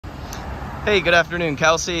Hey, good afternoon,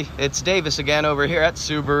 Kelsey. It's Davis again over here at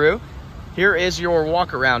Subaru. Here is your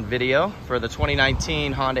walk-around video for the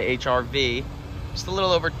 2019 Honda HR-V. Just a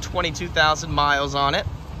little over 22,000 miles on it.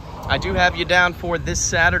 I do have you down for this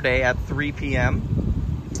Saturday at 3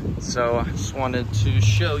 p.m. So I just wanted to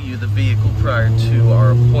show you the vehicle prior to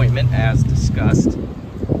our appointment as discussed.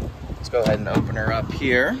 Let's go ahead and open her up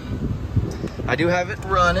here. I do have it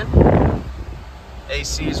running.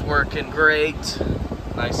 AC is working great.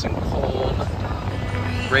 Nice and cold.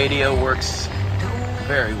 Radio works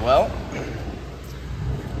very well.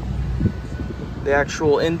 The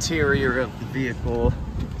actual interior of the vehicle,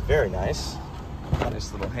 very nice.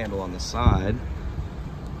 Nice little handle on the side.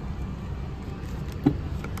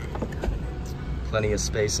 Plenty of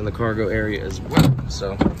space in the cargo area as well.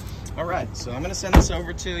 So, all right, so I'm gonna send this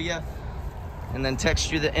over to you and then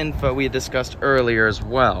text you the info we had discussed earlier as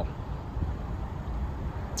well.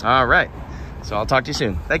 All right, so I'll talk to you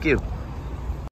soon. Thank you.